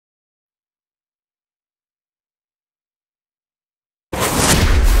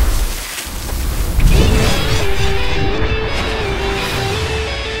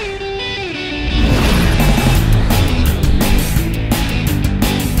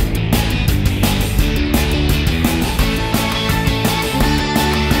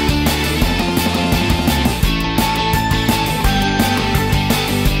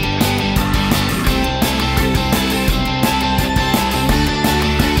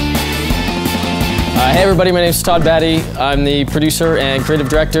Hey everybody, my name is Todd Batty. I'm the producer and creative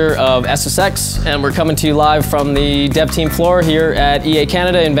director of SSX, and we're coming to you live from the dev team floor here at EA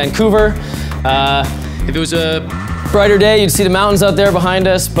Canada in Vancouver. If it was a brighter day, you'd see the mountains out there behind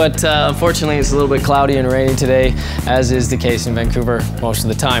us, but unfortunately it's a little bit cloudy and rainy today, as is the case in Vancouver most of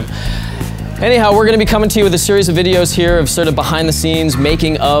the time. Anyhow, we're going to be coming to you with a series of videos here of sort of behind the scenes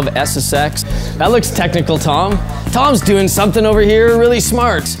making of SSX. That looks technical, Tom. Tom's doing something over here really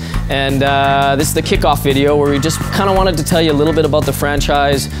smart. And this is the kickoff video where we just kind of wanted to tell you a little bit about the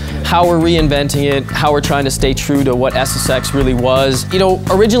franchise, how we're reinventing it, how we're trying to stay true to what SSX really was. You know,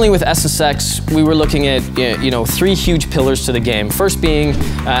 originally with SSX, we were looking at, you know, three huge pillars to the game. First being,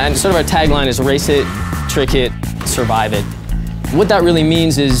 and sort of our tagline is race it, trick it, survive it. What that really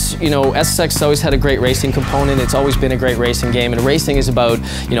means is, you know, SSX has always had a great racing component. It's always been a great racing game, and racing is about,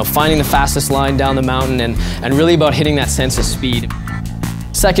 you know, finding the fastest line down the mountain and really about hitting that sense of speed.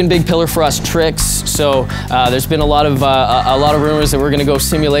 Second big pillar for us, tricks. So there's been a lot of rumors that we're going to go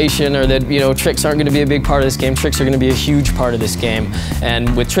simulation, or that, you know, tricks aren't going to be a big part of this game. Tricks are going to be a huge part of this game.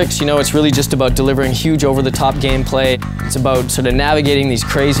 And with tricks, you know, it's really just about delivering huge over-the-top gameplay. It's about sort of navigating these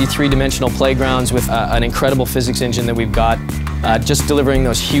crazy three-dimensional playgrounds with an incredible physics engine that we've got. Just delivering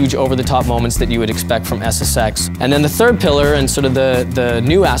those huge over-the-top moments that you would expect from SSX. And then the third pillar, and sort of the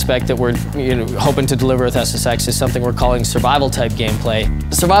new aspect that we're, you know, hoping to deliver with SSX, is something we're calling survival-type gameplay.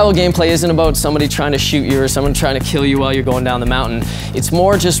 Survival gameplay isn't about somebody trying to shoot you or someone trying to kill you while you're going down the mountain. It's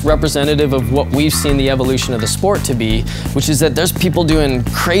more just representative of what we've seen the evolution of the sport to be, which is that there's people doing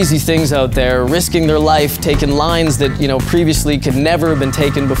crazy things out there, risking their life, taking lines that, you know, previously could never have been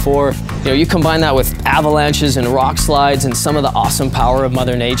taken before. You know, you combine that with avalanches and rock slides and some of the awesome power of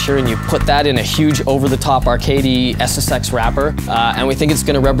Mother Nature, and you put that in a huge over-the-top arcadey SSX wrapper, and we think it's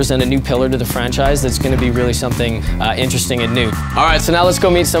going to represent a new pillar to the franchise that's going to be really something interesting and new. All right, so now let's go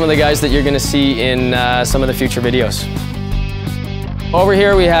meet some of the guys that you're going to see in some of the future videos. Over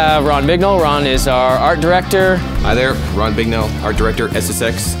here we have Ron Bignell. Ron is our art director. Hi there, Ron Bignell, art director,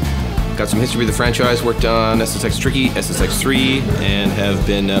 SSX. Got some history with the franchise, worked on SSX Tricky, SSX 3, and have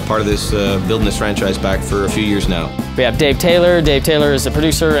been part of this, building this franchise back for a few years now. We have Dave Taylor. Dave Taylor is the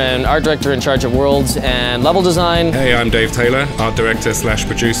producer and art director in charge of worlds and level design. Hey, I'm Dave Taylor, art director /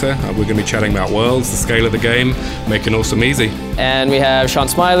 producer. We're going to be chatting about worlds, the scale of the game, making awesome easy. And we have Sean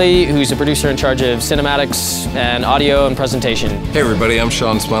Smiley, who's a producer in charge of cinematics and audio and presentation. Hey everybody, I'm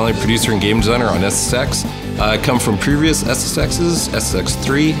Sean Smiley, producer and game designer on SSX. I come from previous SSXs, SSX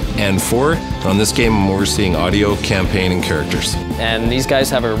 3 and 4. On this game, I'm overseeing audio, campaign, and characters. And these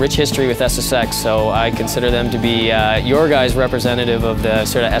guys have a rich history with SSX, so I consider them to be your guys' representative of the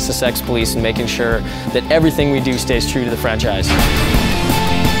sort of SSX police and making sure that everything we do stays true to the franchise.